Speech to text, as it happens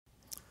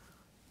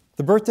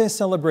The birthday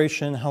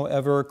celebration,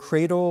 however,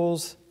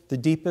 cradles the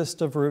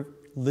deepest of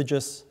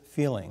religious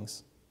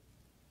feelings.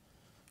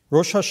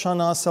 Rosh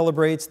Hashanah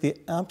celebrates the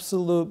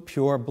absolute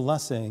pure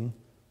blessing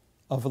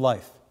of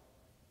life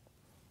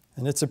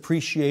and its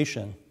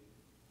appreciation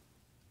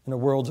in a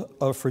world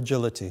of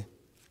fragility.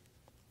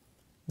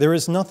 There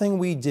is nothing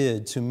we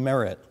did to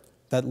merit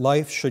that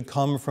life should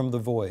come from the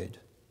void,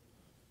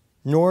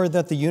 nor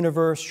that the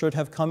universe should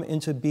have come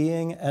into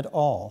being at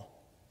all.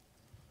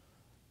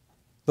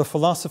 The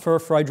philosopher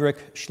Friedrich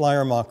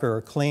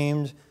Schleiermacher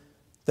claimed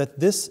that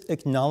this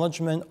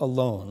acknowledgement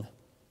alone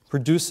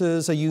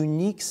produces a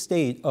unique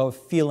state of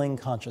feeling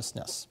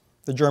consciousness.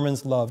 The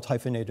Germans loved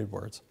hyphenated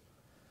words.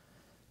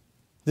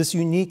 This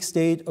unique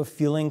state of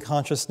feeling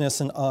consciousness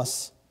in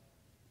us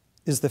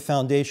is the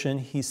foundation,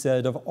 he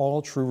said, of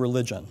all true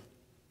religion.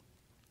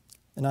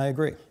 And I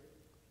agree.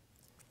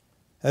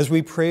 As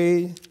we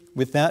pray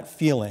with that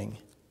feeling,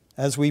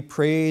 as we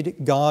prayed,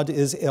 God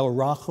is El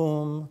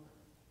Rachum,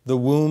 the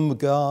womb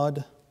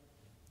God,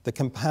 the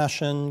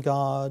compassion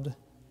God,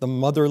 the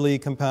motherly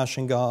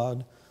compassion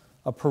God,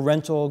 a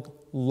parental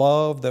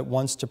love that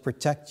wants to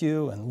protect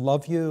you and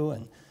love you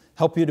and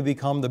help you to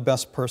become the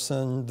best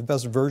person, the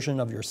best version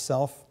of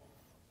yourself.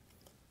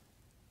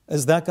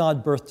 As that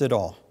God birthed it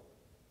all,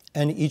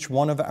 and each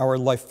one of our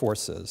life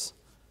forces,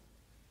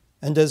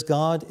 and as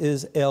God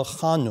is El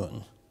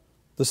Chanun,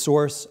 the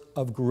source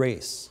of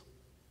grace,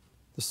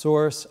 the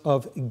source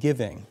of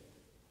giving,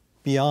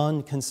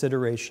 beyond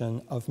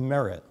consideration of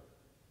merit,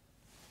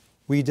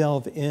 we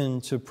delve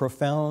into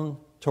profound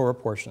Torah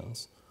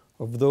portions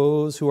of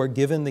those who are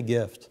given the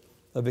gift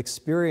of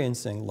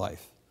experiencing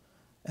life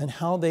and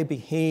how they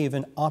behave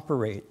and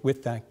operate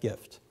with that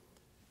gift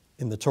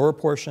in the Torah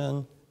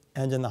portion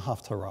and in the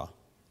Haftarah.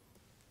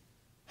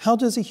 How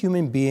does a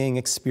human being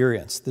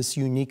experience this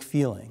unique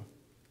feeling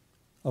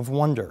of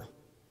wonder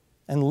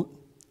and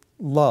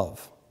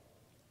love,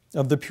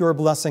 of the pure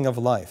blessing of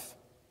life,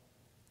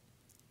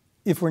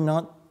 if we're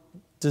not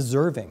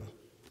deserving,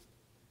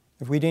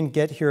 if we didn't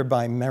get here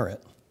by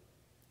merit?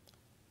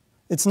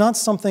 It's not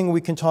something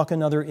we can talk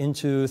another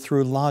into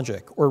through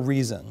logic or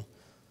reason.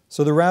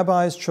 So the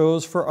rabbis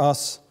chose for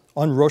us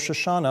on Rosh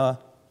Hashanah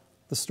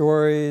the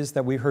stories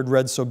that we heard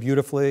read so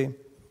beautifully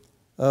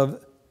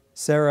of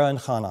Sarah and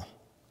Hannah,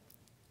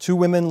 two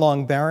women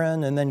long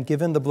barren and then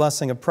given the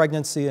blessing of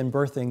pregnancy and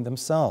birthing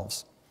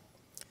themselves.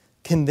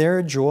 Can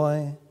their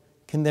joy,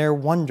 can their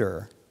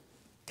wonder,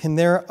 can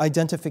their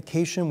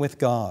identification with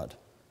God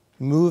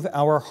move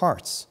our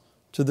hearts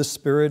to the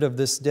spirit of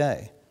this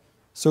day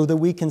so that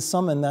we can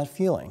summon that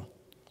feeling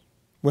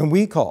when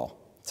we call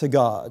to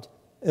God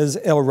as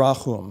El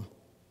Rachum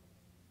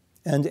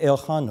and El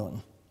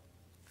Chanun?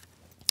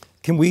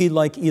 Can we,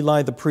 like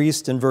Eli the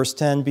priest in verse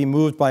 10, be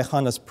moved by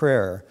Hannah's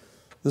prayer,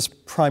 this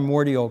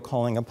primordial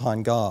calling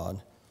upon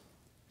God,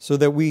 so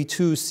that we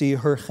too see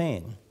her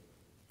chen,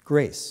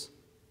 grace,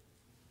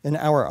 in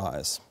our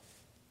eyes?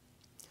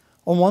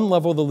 On one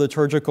level, the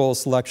liturgical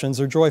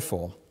selections are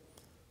joyful,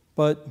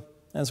 but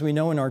as we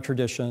know in our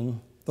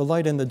tradition, the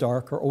light and the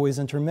dark are always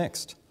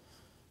intermixed,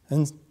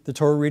 and the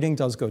Torah reading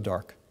does go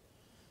dark.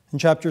 In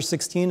chapter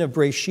 16 of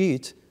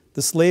Breshit,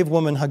 the slave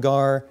woman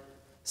Hagar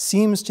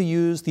seems to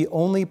use the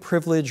only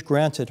privilege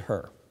granted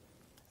her,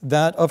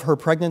 that of her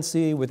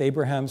pregnancy with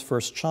Abraham's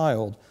first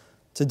child,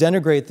 to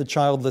denigrate the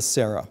childless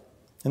Sarah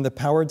in the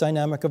power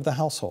dynamic of the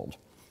household.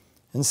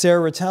 And Sarah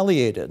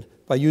retaliated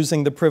by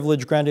using the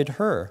privilege granted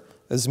her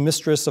as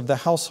mistress of the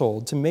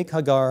household to make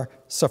Hagar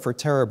suffer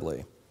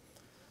terribly.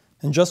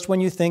 And just when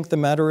you think the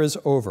matter is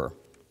over,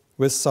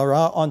 with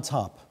Sarah on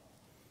top,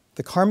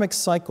 the karmic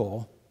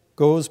cycle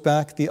goes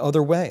back the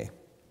other way.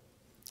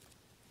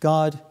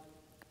 God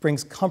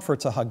brings comfort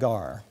to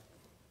Hagar,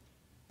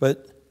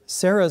 but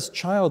Sarah's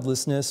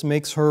childlessness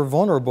makes her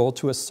vulnerable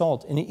to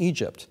assault in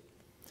Egypt.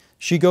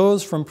 She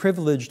goes from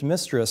privileged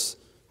mistress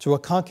to a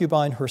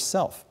concubine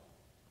herself.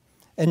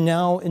 And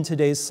now in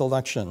today's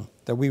selection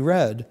that we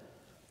read,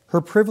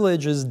 her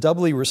privilege is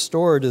doubly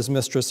restored as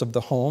mistress of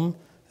the home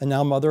and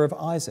now mother of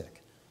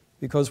Isaac,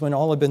 because when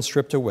all had been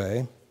stripped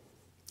away,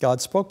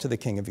 God spoke to the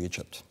king of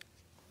Egypt.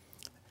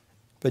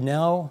 But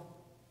now,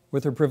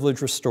 with her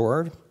privilege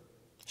restored,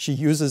 she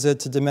uses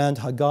it to demand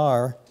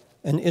Hagar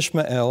and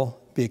Ishmael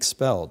be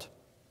expelled.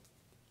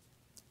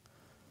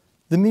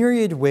 The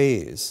myriad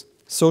ways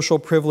social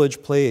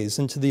privilege plays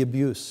into the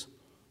abuse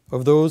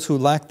of those who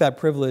lack that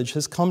privilege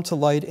has come to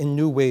light in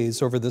new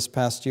ways over this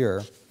past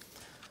year.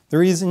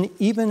 There isn't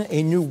even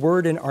a new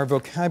word in our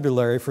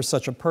vocabulary for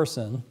such a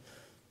person.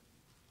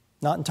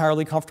 Not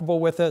entirely comfortable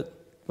with it,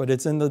 but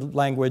it's in the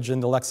language, in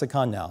the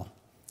lexicon now.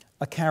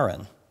 A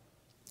Karen.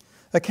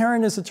 A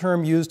Karen is a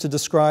term used to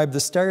describe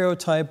the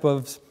stereotype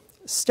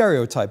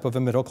of a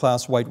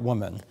middle-class white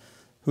woman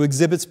who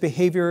exhibits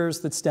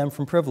behaviors that stem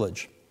from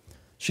privilege.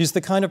 She's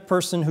the kind of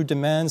person who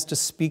demands to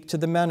speak to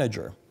the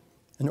manager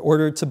in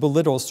order to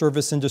belittle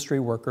service industry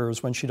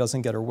workers when she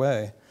doesn't get her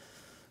way.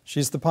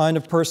 She's the kind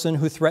of person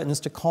who threatens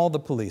to call the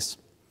police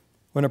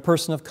when a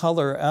person of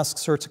color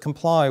asks her to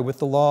comply with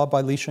the law by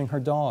leashing her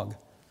dog.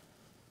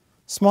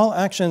 Small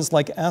actions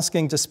like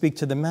asking to speak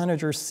to the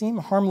manager seem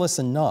harmless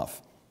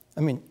enough.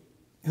 I mean,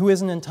 who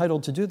isn't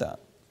entitled to do that?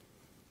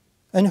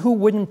 And who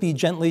wouldn't be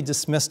gently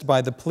dismissed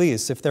by the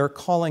police if they're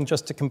calling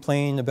just to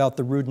complain about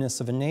the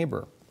rudeness of a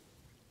neighbor?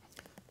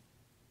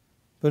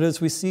 But as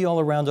we see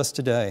all around us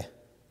today,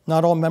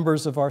 not all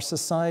members of our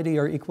society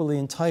are equally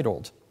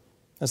entitled,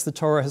 as the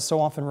Torah has so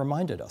often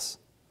reminded us.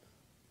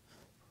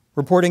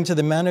 Reporting to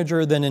the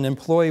manager that an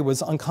employee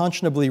was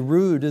unconscionably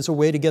rude is a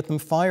way to get them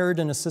fired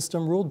in a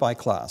system ruled by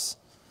class,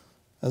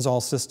 as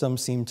all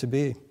systems seem to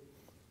be.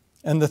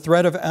 And the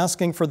threat of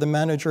asking for the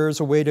manager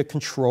is a way to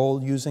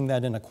control using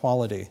that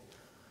inequality.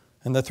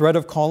 And the threat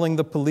of calling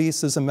the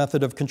police is a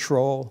method of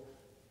control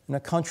in a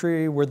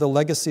country where the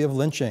legacy of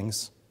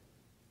lynchings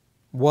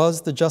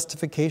was the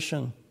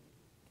justification,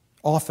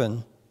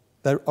 often,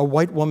 that a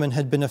white woman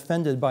had been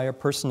offended by a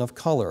person of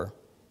color,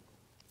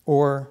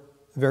 or,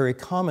 very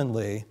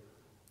commonly,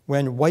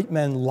 when white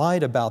men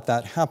lied about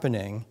that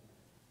happening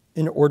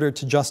in order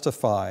to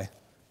justify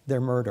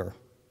their murder.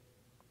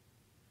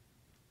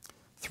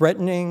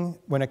 Threatening,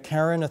 when a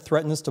Karen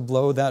threatens to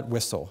blow that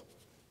whistle,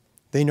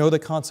 they know the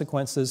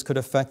consequences could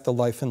affect the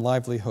life and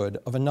livelihood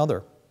of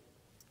another.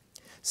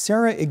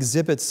 Sarah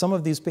exhibits some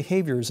of these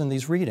behaviors in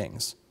these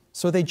readings,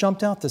 so they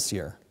jumped out this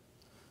year.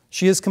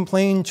 She has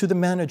complained to the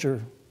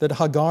manager that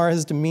Hagar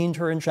has demeaned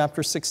her in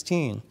chapter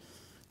 16,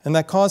 and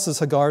that causes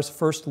Hagar's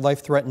first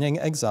life-threatening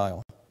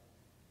exile.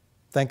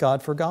 Thank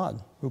God for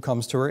God, who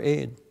comes to her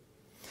aid.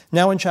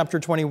 Now in chapter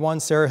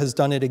 21, Sarah has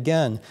done it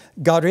again.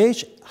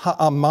 Garesh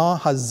ha'amah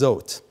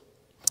hazot,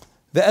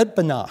 ve'et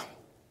banah,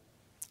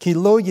 ki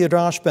lo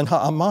yirash ben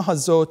ha'amah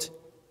hazot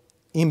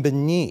im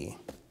beni,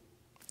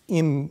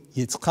 im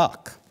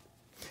Yitzchak.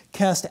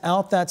 Cast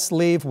out that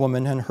slave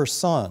woman and her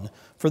son,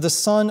 for the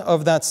son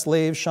of that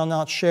slave shall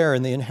not share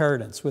in the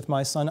inheritance with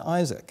my son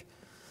Isaac.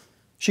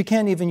 She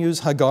can't even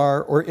use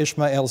Hagar or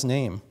Ishmael's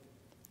name.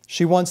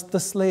 She wants the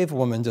slave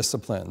woman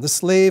disciplined, the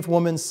slave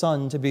woman's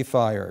son to be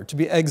fired, to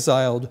be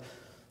exiled,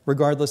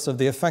 regardless of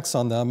the effects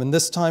on them, and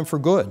this time for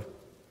good,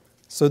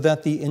 so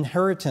that the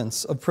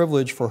inheritance of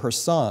privilege for her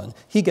son,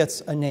 he gets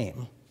a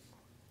name,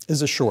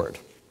 is assured.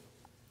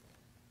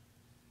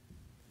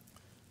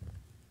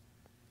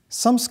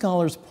 Some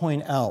scholars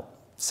point out,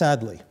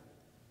 sadly,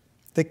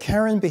 that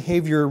Karen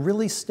behavior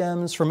really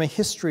stems from a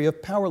history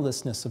of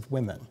powerlessness of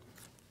women.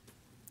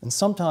 And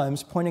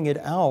sometimes pointing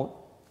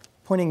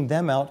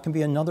them out can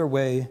be another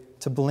way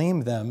to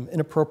blame them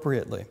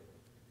inappropriately.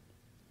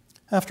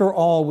 After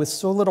all, with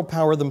so little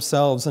power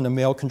themselves in a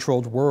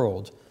male-controlled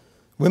world,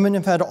 women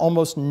have had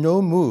almost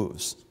no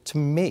moves to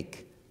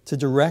make to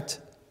direct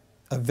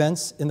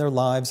events in their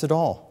lives at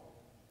all.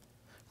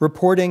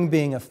 Reporting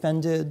being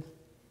offended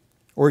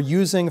or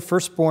using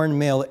firstborn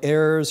male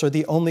heirs are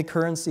the only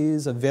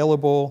currencies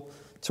available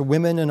to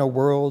women in a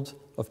world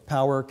of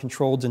power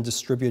controlled and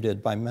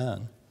distributed by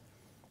men.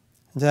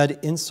 And to add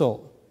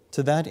insult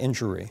to that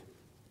injury,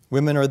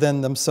 women are then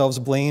themselves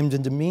blamed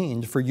and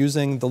demeaned for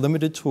using the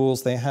limited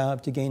tools they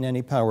have to gain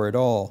any power at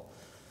all.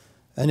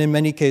 And in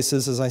many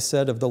cases, as I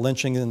said, of the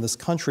lynching in this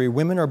country,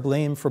 women are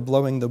blamed for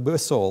blowing the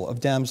whistle of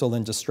damsel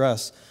in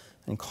distress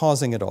and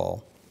causing it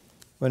all,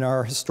 when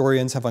our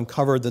historians have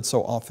uncovered that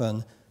so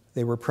often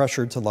they were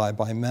pressured to lie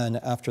by men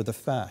after the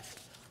fact,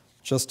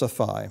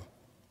 justify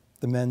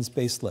the men's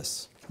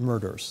baseless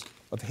murders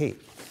of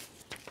hate.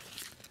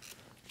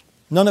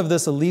 None of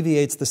this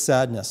alleviates the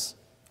sadness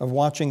of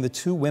watching the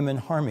two women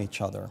harm each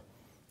other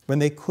when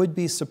they could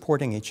be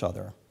supporting each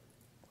other.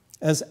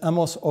 As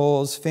Amos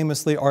Oz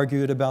famously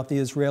argued about the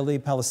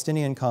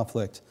Israeli-Palestinian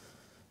conflict,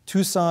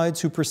 two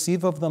sides who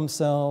perceive of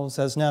themselves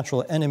as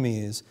natural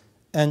enemies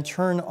and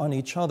turn on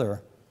each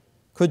other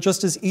could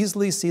just as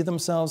easily see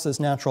themselves as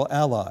natural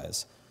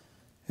allies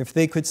if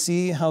they could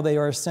see how they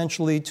are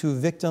essentially two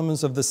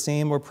victims of the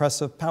same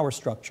oppressive power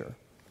structure.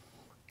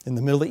 In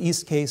the Middle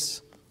East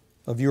case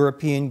of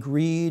European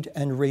greed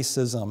and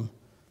racism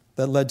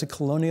that led to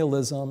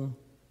colonialism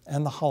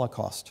and the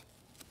Holocaust.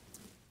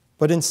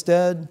 But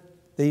instead,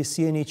 they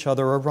see in each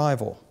other a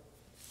rival.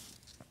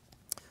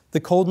 The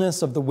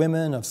coldness of the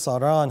women of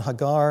Sarah and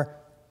Hagar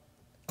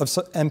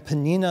and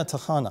Penina to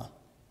Hannah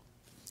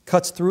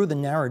cuts through the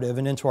narrative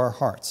and into our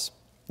hearts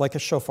like a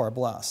shofar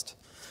blast.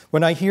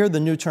 When I hear the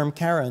new term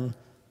Karen,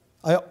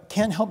 I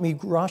can't help me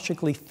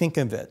groshically think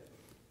of it,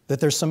 that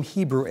there's some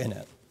Hebrew in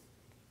it.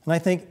 And I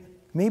think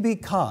maybe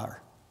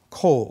kar,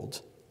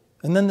 cold,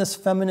 and then this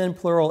feminine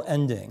plural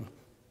ending,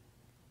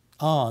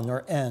 an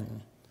or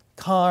en,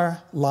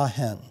 kar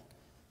lahen.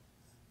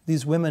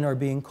 These women are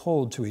being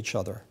cold to each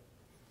other.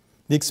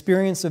 The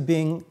experience of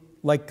being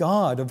like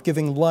God, of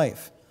giving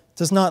life,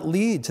 does not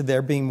lead to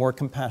their being more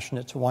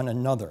compassionate to one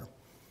another.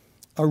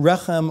 A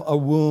rechem, a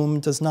womb,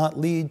 does not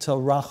lead to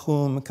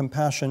rachum,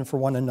 compassion for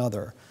one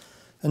another.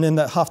 And in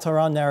the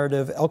Haftarah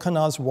narrative,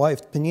 Elkanah's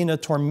wife,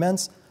 Penina,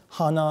 torments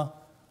Hannah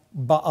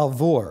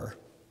ba'avur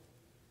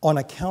on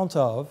account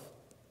of,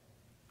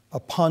 a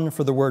pun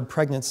for the word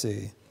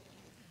pregnancy,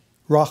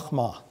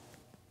 rachma,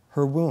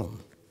 her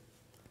womb.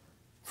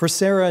 For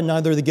Sarah,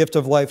 neither the gift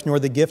of life nor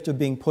the gift of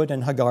being put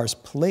in Hagar's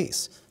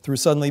place through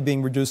suddenly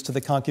being reduced to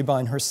the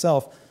concubine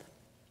herself,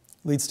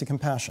 leads to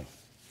compassion.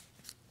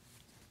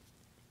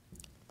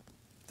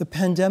 The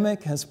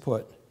pandemic has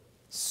put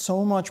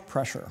so much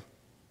pressure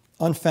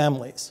on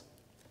families,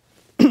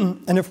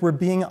 and if we're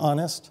being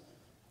honest,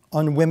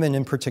 on women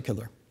in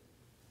particular.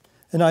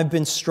 And I've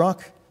been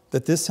struck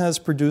that this has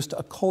produced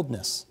a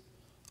coldness,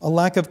 a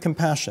lack of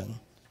compassion,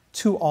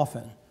 too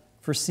often,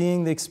 for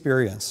seeing the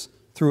experience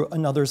through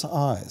another's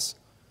eyes.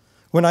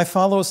 When I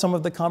follow some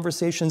of the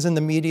conversations in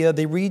the media,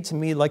 they read to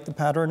me like the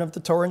pattern of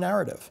the Torah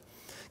narrative.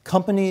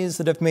 Companies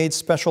that have made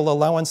special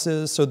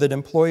allowances so that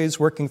employees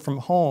working from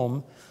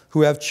home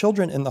who have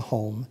children in the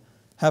home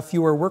have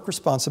fewer work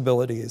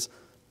responsibilities,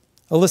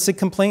 elicit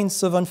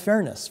complaints of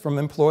unfairness from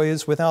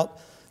employees without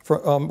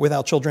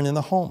children in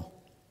the home.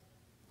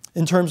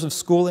 In terms of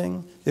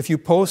schooling, if you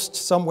post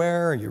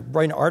somewhere, or you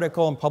write an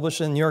article and publish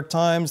it in the New York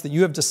Times that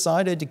you have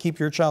decided to keep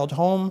your child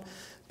home,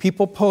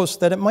 people post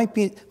that it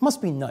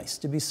must be nice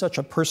to be such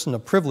a person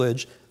of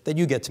privilege that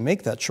you get to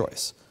make that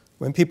choice,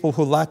 when people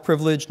who lack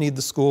privilege need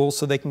the school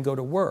so they can go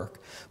to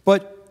work.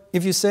 But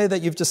if you say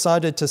that you've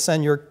decided to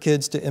send your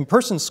kids to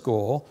in-person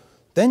school,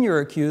 then you're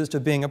accused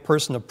of being a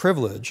person of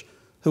privilege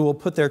who will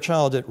put their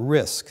child at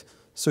risk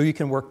so you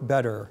can work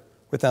better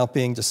without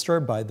being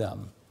disturbed by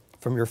them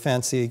from your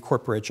fancy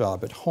corporate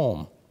job at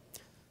home.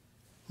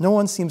 No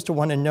one seems to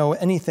want to know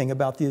anything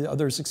about the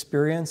other's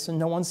experience, and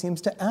no one seems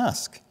to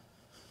ask.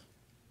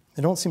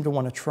 They don't seem to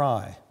want to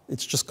try.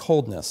 It's just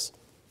coldness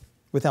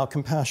without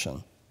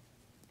compassion.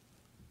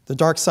 The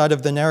dark side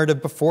of the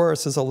narrative before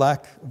us is a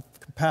lack of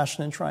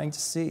compassion in trying to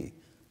see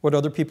what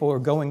other people are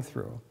going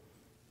through.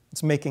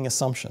 It's making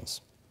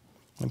assumptions.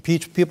 And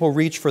people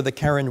reach for the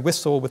Karen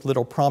whistle with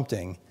little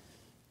prompting,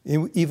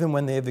 even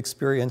when they have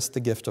experienced the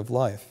gift of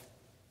life.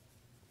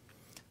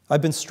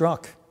 I've been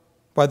struck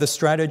by the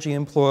strategy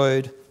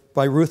employed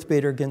by Ruth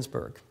Bader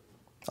Ginsburg,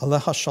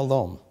 Aleha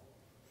Shalom,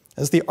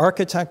 as the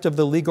architect of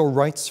the legal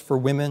rights for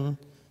women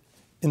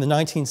in the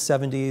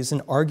 1970s,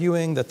 in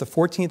arguing that the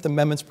 14th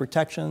Amendment's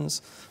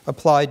protections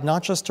applied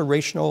not just to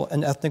racial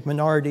and ethnic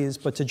minorities,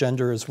 but to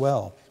gender as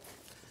well.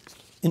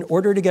 In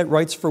order to get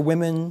rights for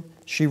women,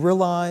 she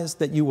realized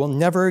that you will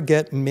never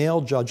get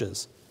male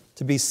judges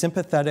to be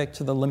sympathetic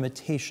to the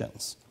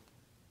limitations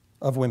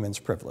of women's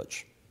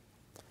privilege.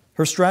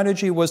 Her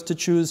strategy was to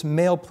choose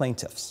male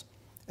plaintiffs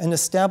and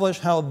establish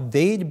how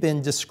they'd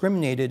been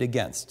discriminated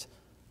against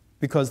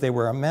because they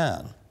were a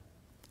man.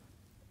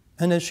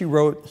 And as she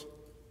wrote,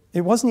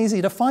 it wasn't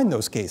easy to find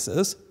those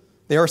cases.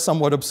 They are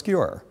somewhat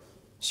obscure.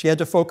 She had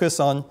to focus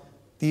on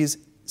these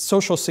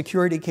Social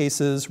Security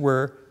cases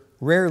where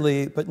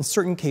rarely, but in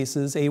certain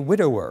cases, a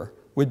widower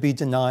would be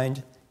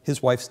denied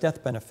his wife's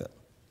death benefit.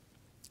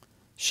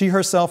 She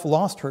herself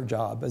lost her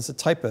job as a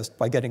typist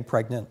by getting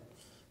pregnant.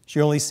 She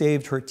only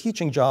saved her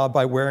teaching job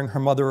by wearing her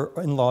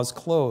mother-in-law's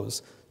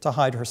clothes to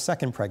hide her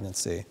second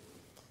pregnancy.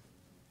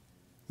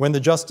 When the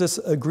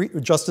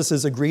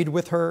justices agreed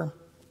with her,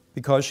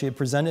 because she had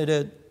presented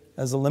it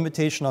as a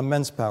limitation on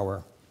men's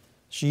power,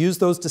 she used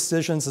those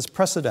decisions as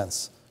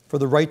precedents for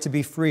the right to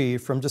be free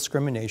from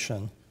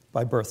discrimination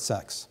by birth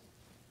sex.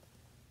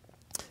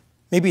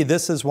 Maybe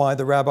this is why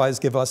the rabbis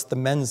give us the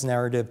men's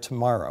narrative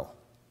tomorrow.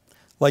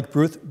 Like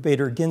Ruth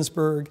Bader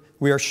Ginsburg,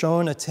 we are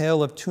shown a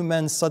tale of two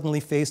men suddenly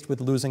faced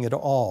with losing it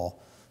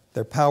all,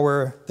 their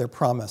power, their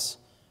promise,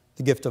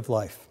 the gift of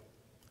life.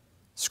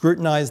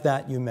 Scrutinize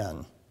that, you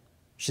men,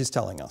 she's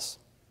telling us.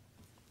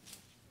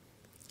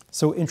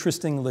 So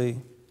interestingly,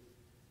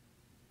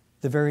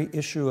 the very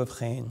issue of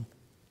chen,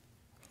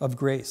 of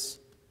grace,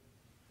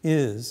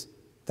 is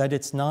that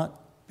it's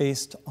not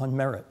based on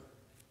merit.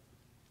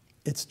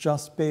 It's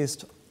just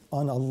based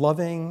on a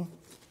loving,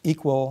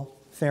 equal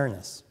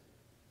fairness.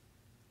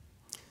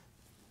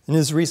 In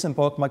his recent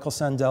book, Michael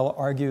Sandel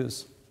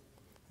argues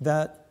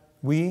that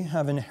we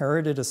have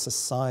inherited a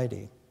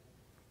society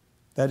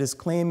that is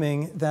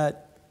claiming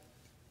that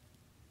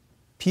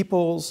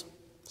people's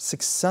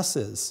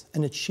successes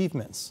and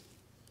achievements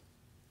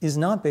is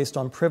not based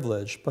on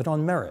privilege, but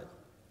on merit.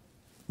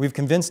 We've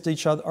convinced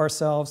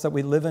ourselves that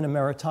we live in a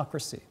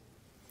meritocracy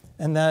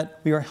and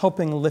that we are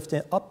helping lift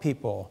up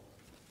people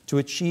to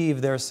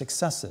achieve their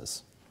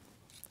successes.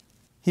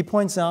 He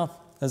points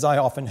out, as I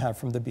often have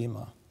from the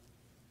Bima,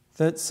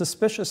 that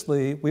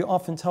suspiciously, we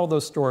often tell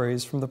those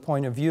stories from the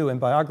point of view and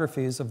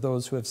biographies of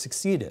those who have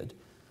succeeded,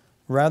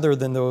 rather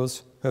than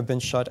those who have been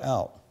shut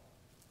out.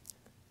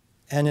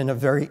 And in a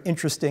very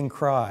interesting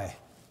cry,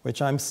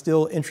 which I'm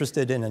still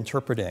interested in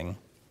interpreting,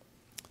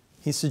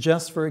 he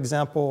suggests, for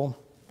example,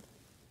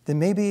 that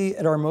maybe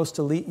at our most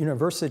elite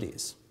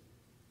universities,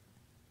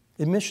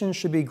 admission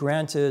should be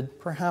granted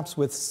perhaps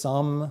with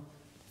some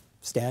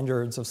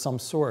standards of some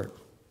sort,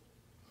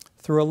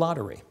 through a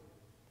lottery,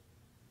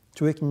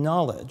 to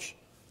acknowledge,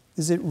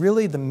 is it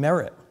really the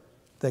merit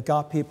that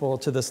got people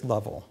to this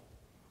level?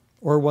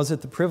 Or was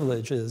it the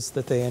privileges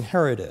that they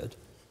inherited,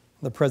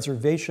 the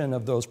preservation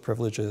of those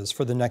privileges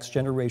for the next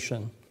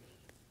generation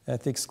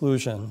at the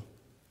exclusion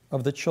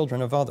of the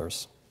children of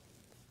others?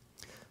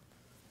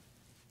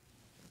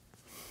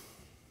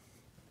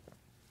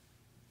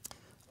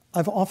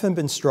 I've often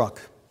been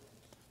struck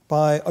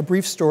by a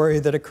brief story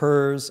that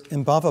occurs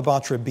in Bava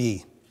Batra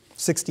B,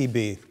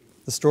 60b,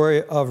 the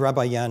story of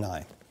Rabbi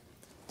Yanai.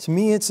 To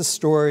me, it's a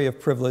story of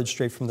privilege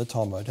straight from the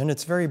Talmud, and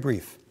it's very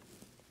brief.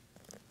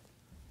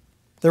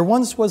 There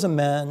once was a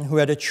man who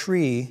had a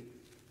tree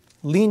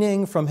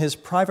leaning from his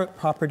private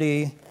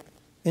property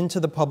into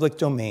the public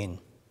domain.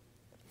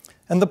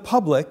 And the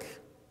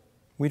public,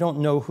 we don't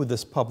know who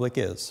this public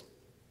is.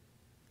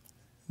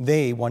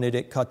 They wanted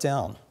it cut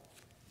down.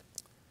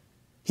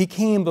 He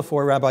came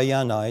before Rabbi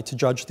Yanai to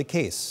judge the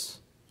case.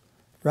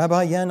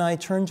 Rabbi Yanai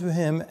turned to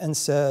him and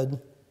said,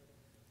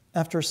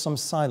 after some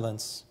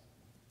silence,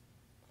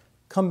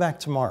 "Come back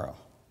tomorrow."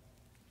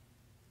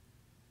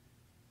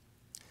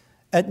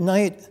 At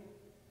night,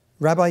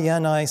 Rabbi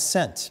Yanai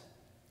sent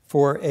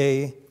for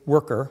a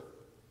worker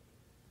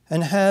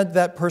and had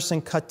that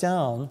person cut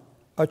down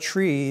a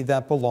tree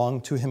that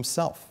belonged to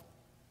himself.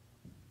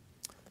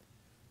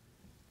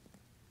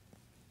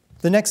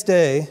 The next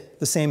day,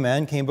 the same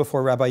man came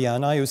before Rabbi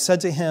Yanai, who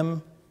said to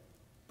him,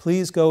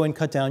 "Please go and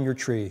cut down your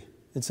tree.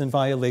 It's in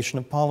violation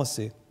of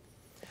policy."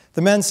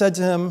 The man said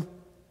to him,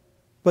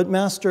 "But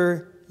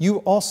Master, you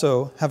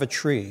also have a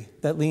tree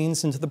that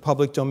leans into the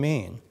public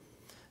domain."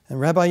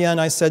 And Rabbi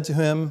Yanai said to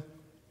him,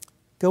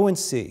 "Go and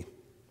see.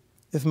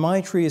 If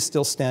my tree is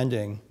still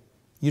standing,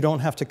 you don't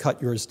have to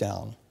cut yours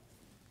down.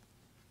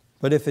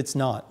 But if it's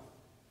not,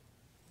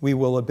 we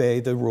will obey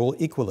the rule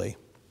equally."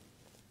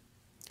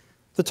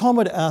 The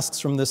Talmud asks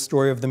from this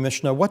story of the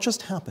Mishnah, what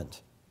just happened?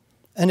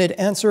 And it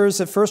answers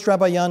that first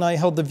Rabbi Yanai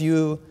held the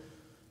view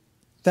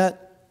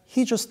that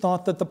he just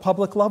thought that the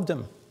public loved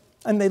him,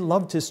 and they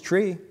loved his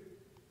tree.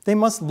 They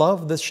must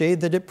love the shade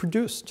that it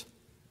produced.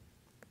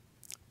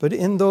 But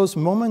in those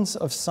moments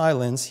of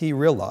silence, he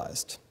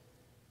realized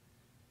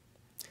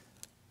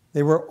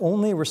they were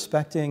only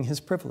respecting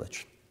his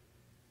privilege,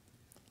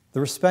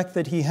 the respect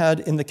that he had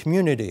in the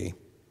community,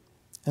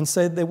 and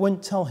said they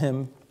wouldn't tell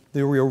him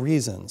the real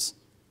reasons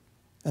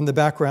and the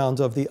background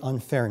of the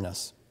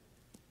unfairness.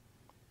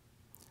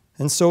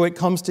 And so it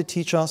comes to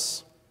teach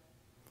us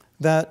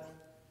that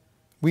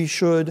we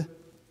should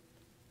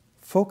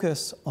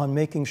focus on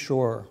making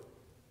sure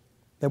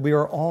that we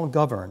are all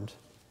governed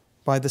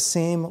by the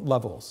same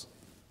levels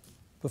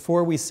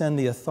before we send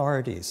the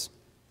authorities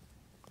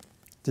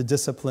to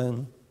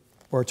discipline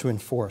or to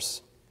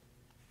enforce.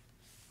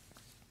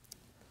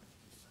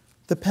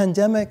 The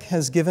pandemic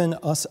has given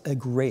us a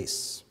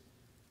grace,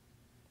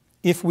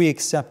 if we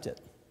accept it,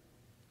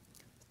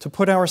 to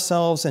put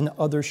ourselves in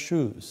others'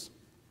 shoes.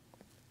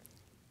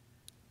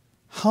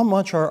 How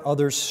much are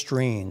others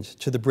strained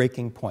to the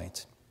breaking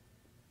point?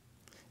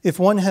 If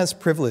one has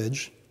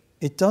privilege,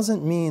 it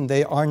doesn't mean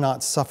they are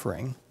not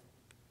suffering.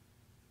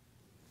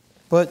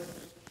 But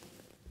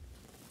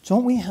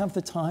don't we have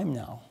the time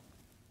now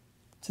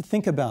to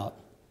think about,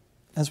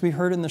 as we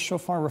heard in the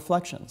Shofar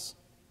reflections,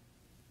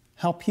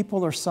 how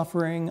people are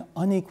suffering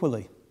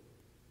unequally?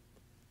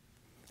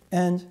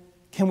 And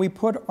can we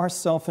put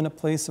ourselves in a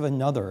place of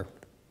another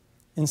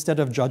instead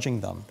of judging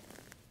them?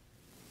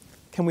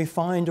 Can we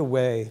find a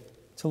way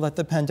to let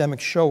the pandemic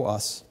show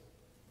us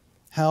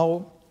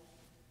how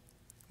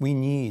we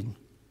need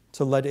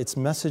to let its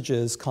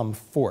messages come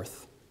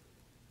forth?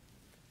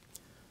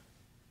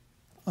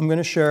 I'm going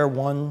to share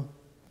one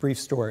brief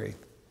story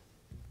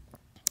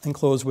and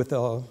close with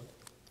a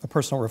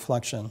personal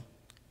reflection.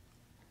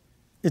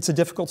 It's a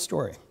difficult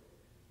story.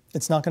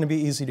 It's not going to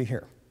be easy to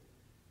hear.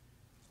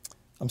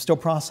 I'm still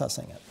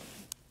processing it.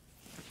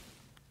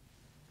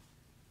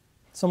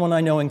 Someone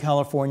I know in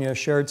California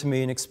shared to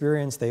me an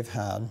experience they've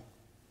had,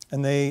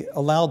 and they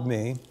allowed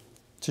me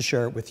to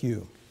share it with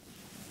you.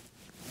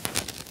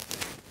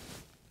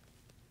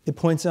 It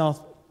points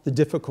out the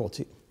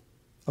difficulty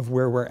of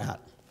where we're at.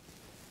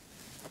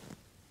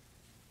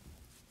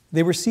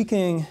 They were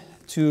seeking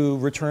to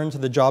return to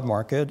the job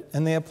market,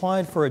 and they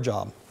applied for a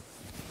job.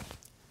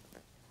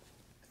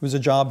 It was a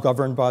job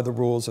governed by the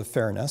rules of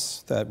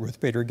fairness that Ruth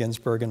Bader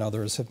Ginsburg and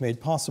others have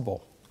made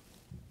possible.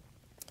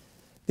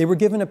 They were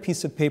given a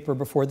piece of paper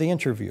before the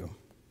interview,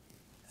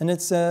 and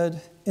it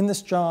said, "In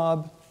this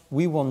job,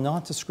 we will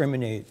not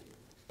discriminate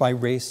by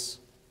race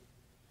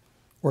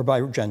or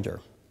by gender."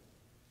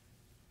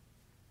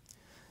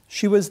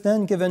 She was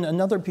then given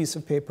another piece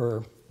of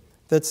paper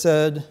that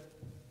said,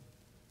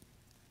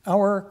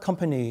 "Our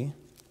company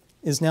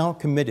is now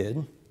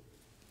committed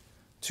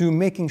to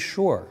making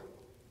sure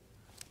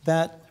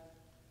that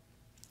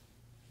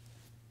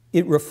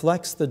it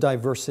reflects the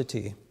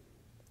diversity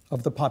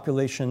of the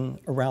population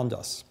around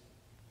us.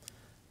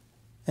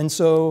 And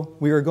so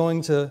we are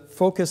going to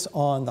focus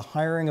on the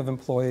hiring of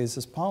employees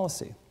as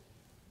policy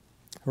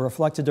who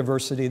reflect a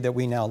diversity that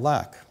we now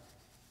lack."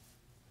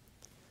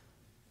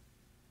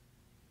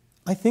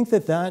 I think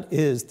that that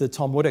is the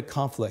Talmudic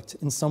conflict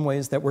in some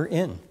ways that we're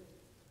in.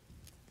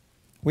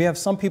 We have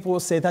some people who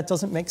say that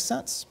doesn't make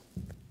sense.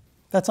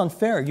 That's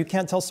unfair. You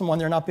can't tell someone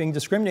they're not being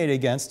discriminated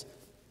against,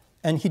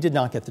 and he did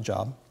not get the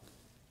job,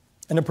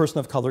 and a person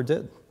of color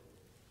did.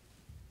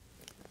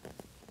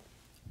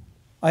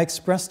 I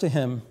expressed to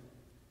him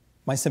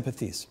my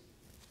sympathies.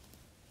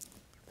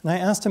 And I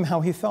asked him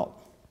how he felt.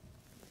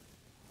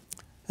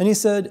 And he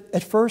said,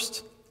 at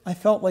first, I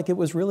felt like it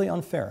was really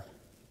unfair.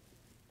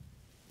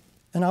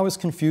 And I was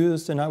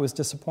confused and I was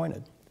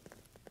disappointed.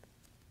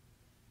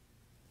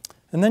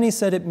 And then he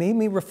said, it made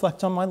me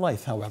reflect on my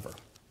life, however.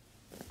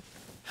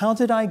 How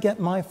did I get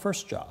my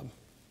first job?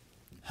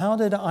 How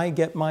did I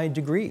get my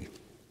degree?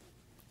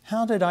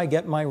 How did I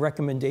get my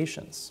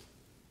recommendations?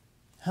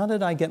 How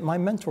did I get my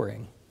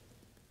mentoring?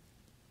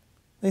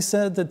 They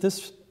said that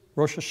this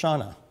Rosh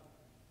Hashanah,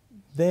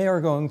 they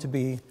are going to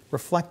be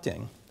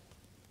reflecting.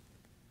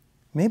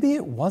 Maybe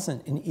it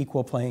wasn't an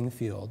equal playing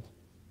field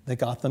that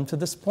got them to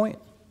this point.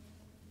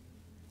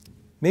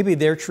 Maybe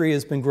their tree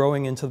has been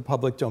growing into the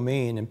public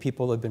domain and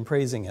people have been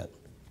praising it,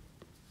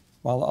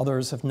 while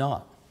others have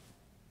not.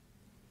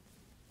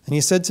 And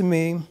he said to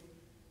me,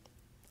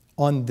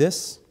 on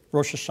this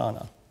Rosh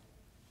Hashanah,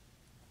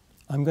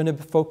 I'm going to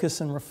focus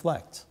and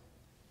reflect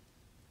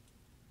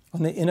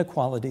on the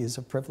inequalities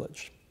of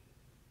privilege.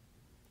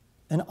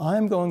 And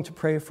I'm going to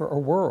pray for a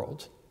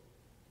world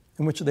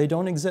in which they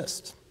don't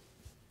exist.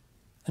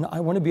 And I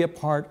want to be a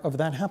part of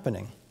that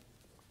happening.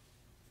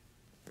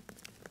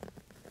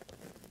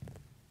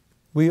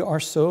 We are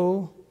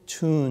so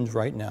tuned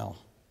right now,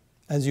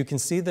 as you can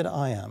see that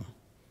I am,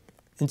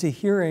 into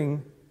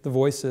hearing the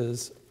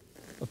voices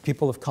of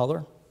people of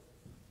color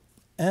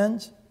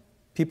and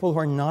people who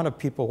are not a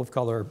people of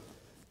color,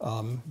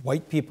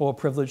 white people,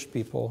 privileged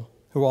people,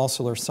 who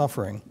also are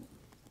suffering.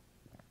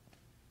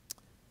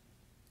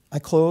 I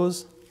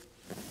close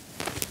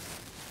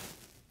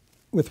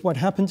with what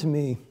happened to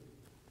me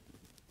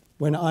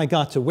when I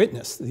got to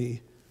witness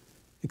the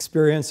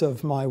experience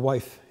of my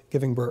wife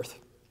giving birth.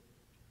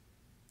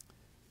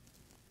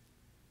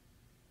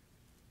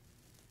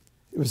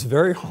 It was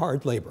very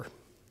hard labor.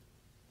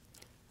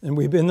 And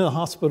we've been in the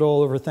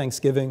hospital over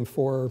Thanksgiving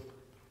for,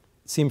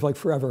 it seemed like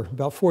forever,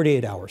 about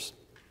 48 hours.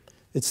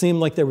 It seemed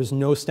like there was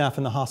no staff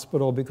in the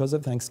hospital because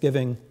of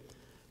Thanksgiving,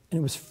 and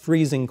it was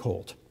freezing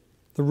cold.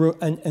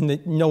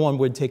 No one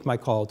would take my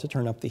call to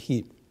turn up the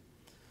heat.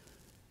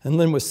 And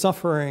Lynn was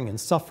suffering and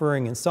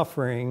suffering and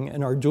suffering,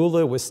 and our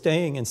doula was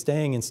staying and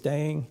staying and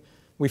staying.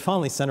 We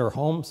finally sent her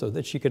home so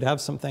that she could have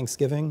some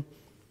Thanksgiving.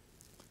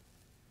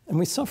 And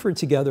we suffered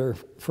together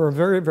for a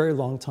very, very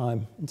long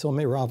time until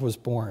Meirav was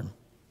born.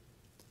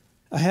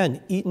 I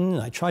hadn't eaten,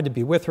 and I tried to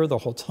be with her the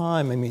whole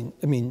time. I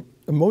mean,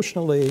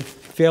 emotionally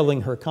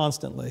failing her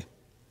constantly.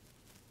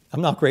 I'm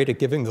not great at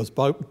giving those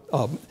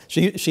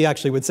she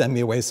actually would send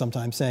me away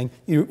sometimes saying,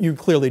 you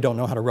clearly don't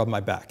know how to rub my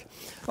back.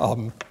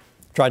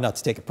 Tried not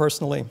to take it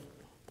personally.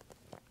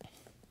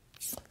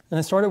 And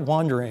I started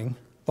wandering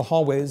the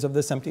hallways of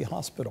this empty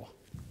hospital.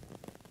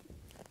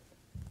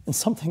 And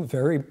something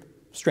very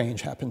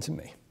strange happened to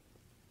me.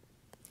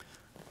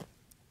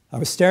 I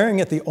was staring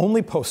at the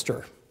only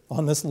poster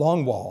on this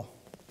long wall,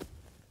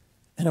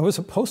 and it was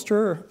a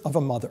poster of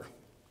a mother.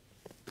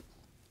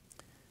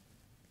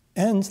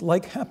 And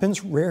like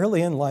happens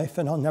rarely in life,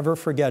 and I'll never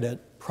forget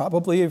it,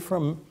 probably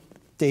from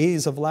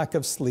days of lack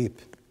of sleep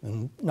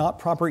and not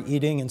proper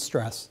eating and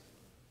stress,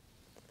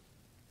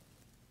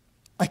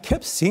 I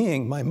kept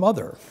seeing my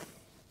mother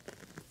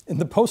in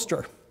the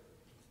poster.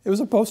 It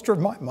was a poster of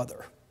my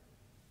mother,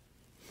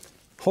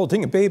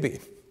 holding a baby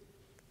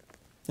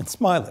and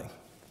smiling.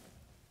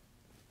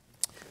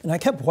 And I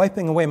kept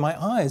wiping away my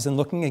eyes and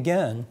looking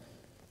again,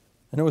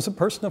 and it was a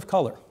person of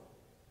color.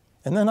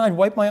 And then I'd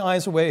wipe my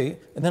eyes away,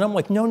 and then I'm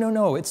like,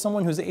 no, it's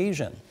someone who's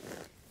Asian.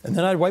 And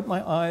then I'd wipe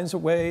my eyes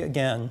away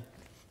again,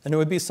 and it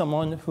would be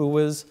someone who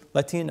was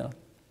Latina.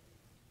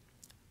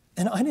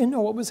 And I didn't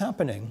know what was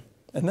happening.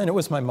 And then it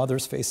was my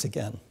mother's face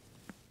again.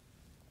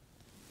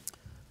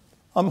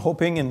 I'm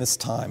hoping in this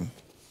time,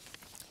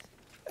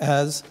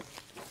 as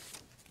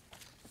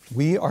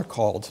we are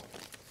called,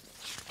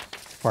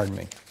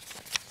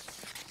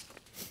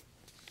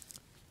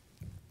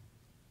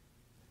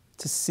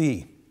 to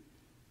see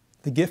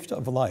the gift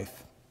of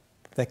life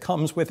that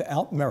comes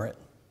without merit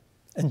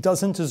and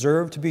doesn't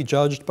deserve to be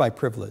judged by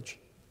privilege,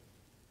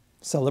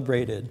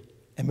 celebrated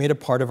and made a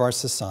part of our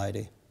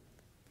society.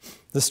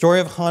 The story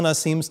of Hannah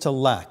seems to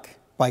lack,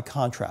 by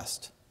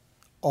contrast,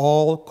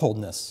 all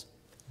coldness,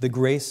 the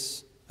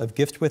grace of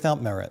gift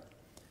without merit,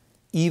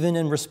 even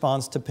in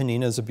response to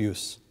Penina's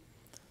abuse.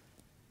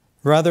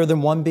 Rather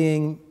than one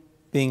being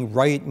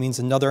right means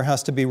another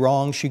has to be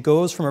wrong, she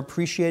goes from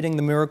appreciating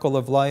the miracle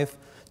of life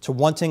to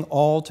wanting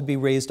all to be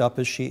raised up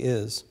as she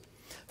is.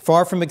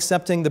 Far from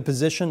accepting the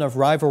position of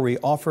rivalry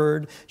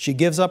offered, she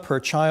gives up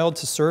her child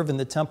to serve in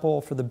the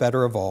temple for the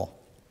better of all.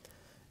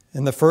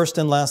 In the first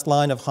and last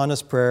line of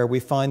Hannah's prayer, we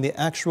find the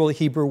actual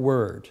Hebrew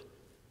word,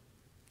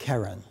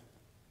 Karen,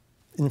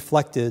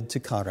 inflected to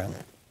Karen.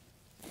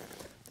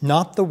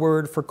 Not the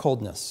word for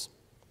coldness,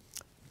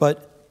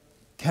 but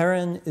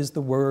Karen is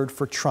the word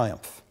for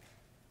triumph.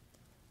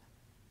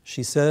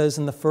 She says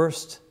in the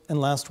first and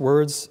last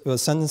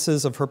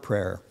sentences of her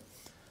prayer,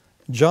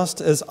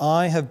 just as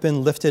I have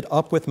been lifted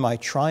up with my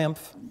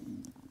triumph,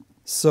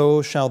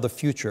 so shall the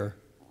future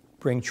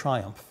bring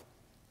triumph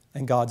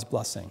and God's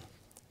blessing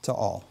to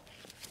all.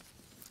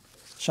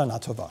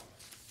 Shana Tova.